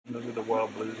Those are the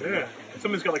wild blues. Yeah.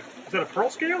 Somebody's got like, is that a pearl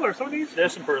scale or some of these?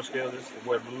 There's some pearl scale. This is the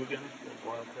wet blue again, the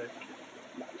wild type.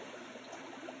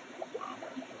 Okay.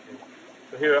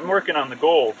 So here I'm working on the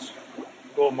golds,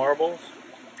 gold marbles.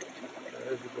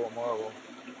 There's the gold marble.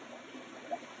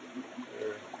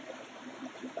 They're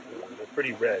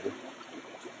pretty red.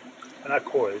 They're not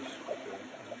koi's.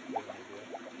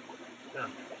 Yeah.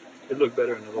 They look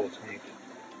better in the little tank.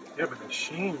 Yeah, but the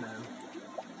sheen, man.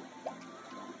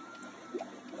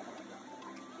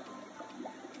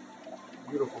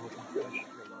 Beautiful looking fish.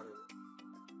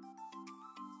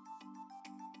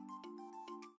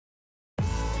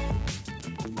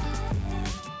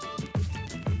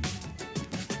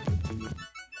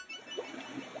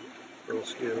 Pearl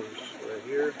scales right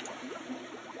here.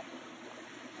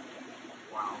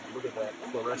 Wow, look at that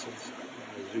fluorescence.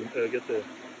 Zoom, get the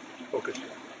focus.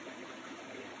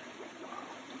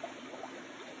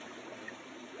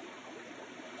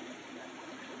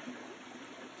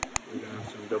 We're gonna have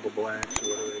some double blacks or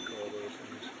whatever they call those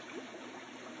things.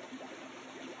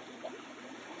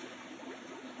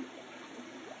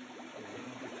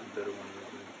 Get some better ones.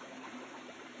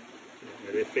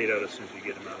 Yeah, they fade out as soon as you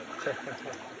get them out of it.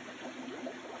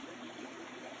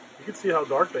 You can see how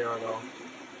dark they are, though.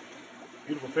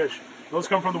 Beautiful fish. Those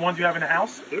come from the ones you have in the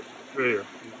house? Yep, right here.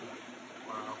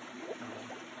 Wow.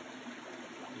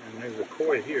 And there's a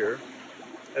koi here.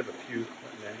 I have a few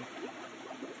right now.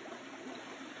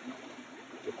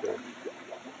 With the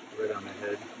right on the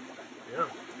head. Yeah.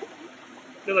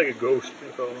 They're like a ghost,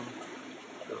 they call them.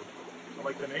 So, I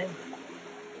like the name.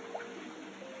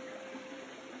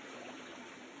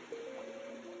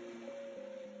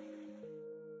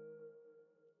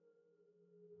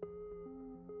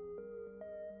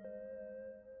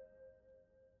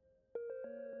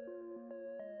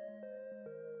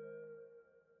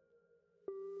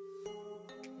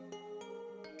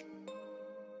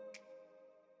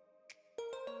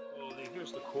 well,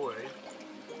 here's the koi.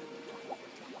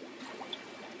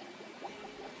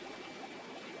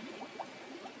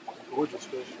 Gorgeous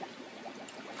fish.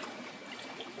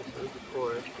 There's the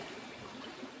koi.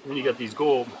 And then you got these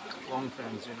gold long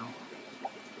fins, you know.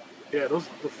 Yeah,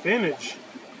 the finnage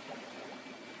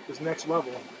is next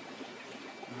level.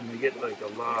 And they get like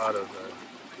a lot of,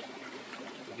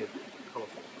 they get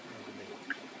colorful.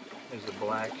 There's the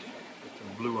black with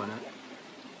some blue in it.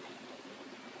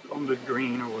 Some the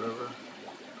green or whatever.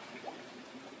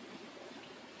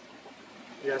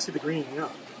 Yeah, I see the green, yeah.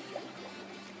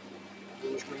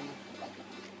 Bluish green.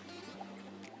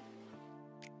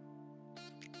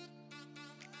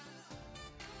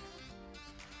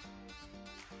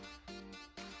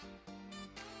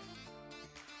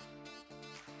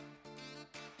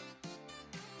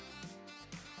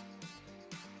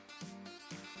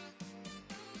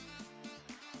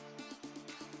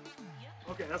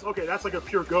 Okay, that's like a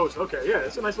pure ghost. Okay, yeah,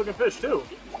 it's a nice looking fish too.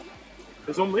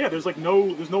 There's only there's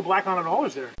no black on it at all,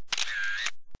 is there?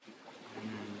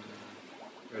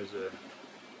 There's a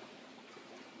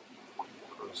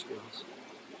pearl scales.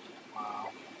 Wow.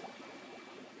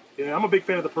 Yeah, I'm a big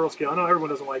fan of the pearl scale. I know everyone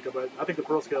doesn't like it, but I think the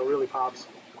pearl scale really pops.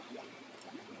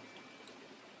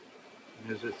 And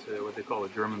there's this what they call a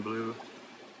German blue.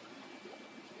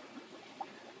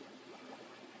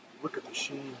 Look at the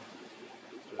sheen.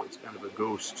 So it's kind of a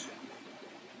ghost.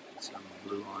 Some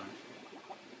blue on it.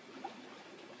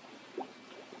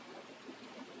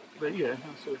 But yeah,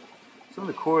 so some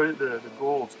of the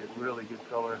golds get really good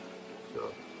color.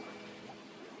 So